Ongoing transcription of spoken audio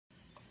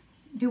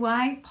do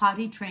I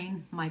potty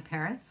train my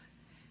parrots?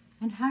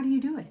 And how do you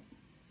do it?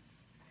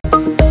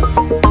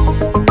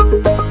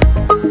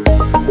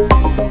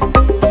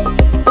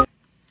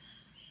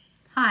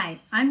 Hi,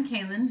 I'm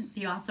Kaylin,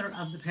 the author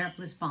of the Parrot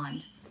Bliss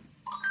Bond.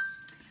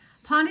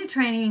 Potty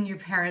training your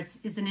parrots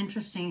is an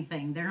interesting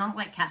thing. They're not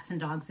like cats and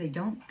dogs. They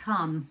don't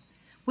come,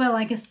 well,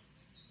 I guess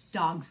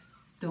dogs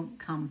don't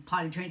come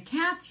potty trained.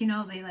 Cats, you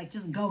know, they like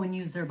just go and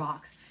use their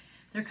box.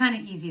 They're kind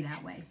of easy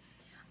that way.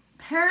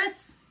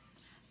 Parrots,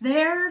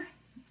 they're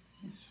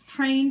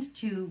trained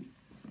to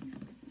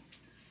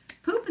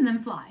poop and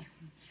then fly.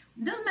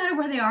 It doesn't matter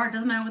where they are, it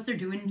doesn't matter what they're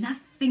doing,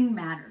 nothing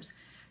matters.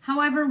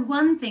 However,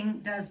 one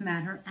thing does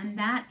matter, and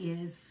that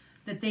is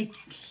that they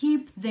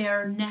keep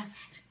their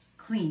nest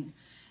clean.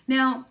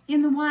 Now,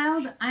 in the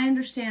wild, I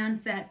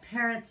understand that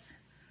parrots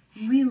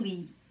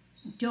really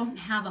don't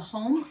have a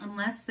home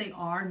unless they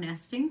are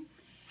nesting.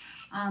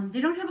 They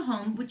don't have a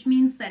home, which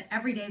means that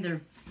every day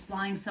they're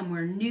flying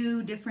somewhere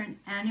new, different,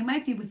 and it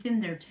might be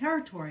within their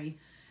territory,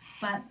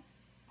 but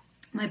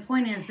my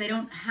point is they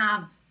don't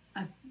have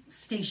a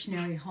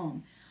stationary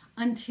home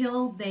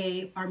until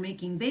they are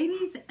making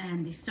babies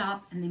and they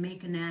stop and they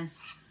make a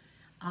nest,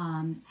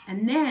 and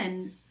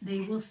then they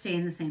will stay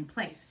in the same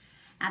place.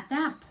 At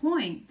that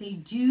point, they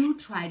do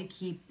try to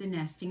keep the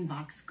nesting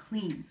box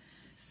clean.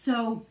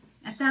 So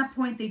at that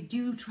point, they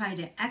do try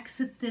to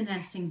exit the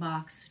nesting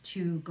box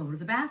to go to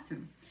the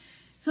bathroom.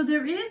 So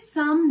there is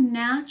some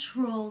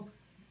natural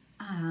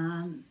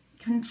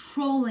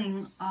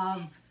controlling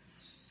of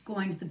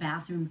going to the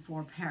bathroom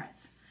for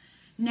parrots.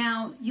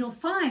 Now, you'll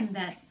find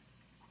that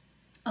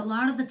a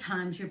lot of the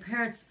times your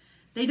parrots,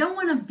 they don't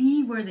want to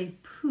be where they've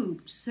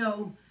pooped.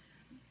 So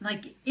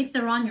like if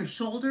they're on your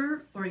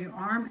shoulder or your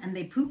arm and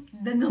they poop,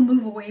 then they'll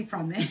move away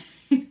from it.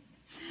 And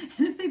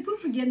if they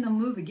poop again, they'll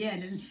move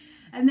again.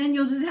 And then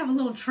you'll just have a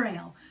little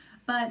trail.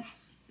 But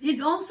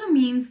it also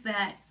means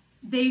that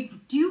they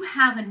do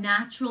have a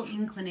natural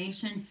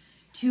inclination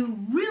to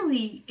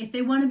really, if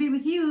they want to be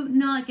with you,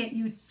 not get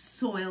you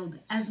soiled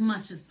as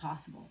much as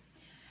possible.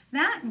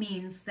 That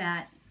means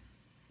that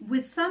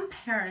with some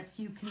parrots,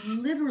 you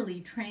can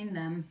literally train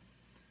them,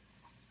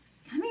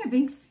 come here,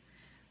 Binks,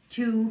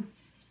 to,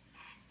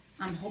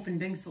 I'm hoping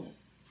Binks will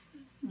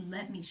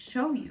let me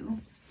show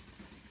you.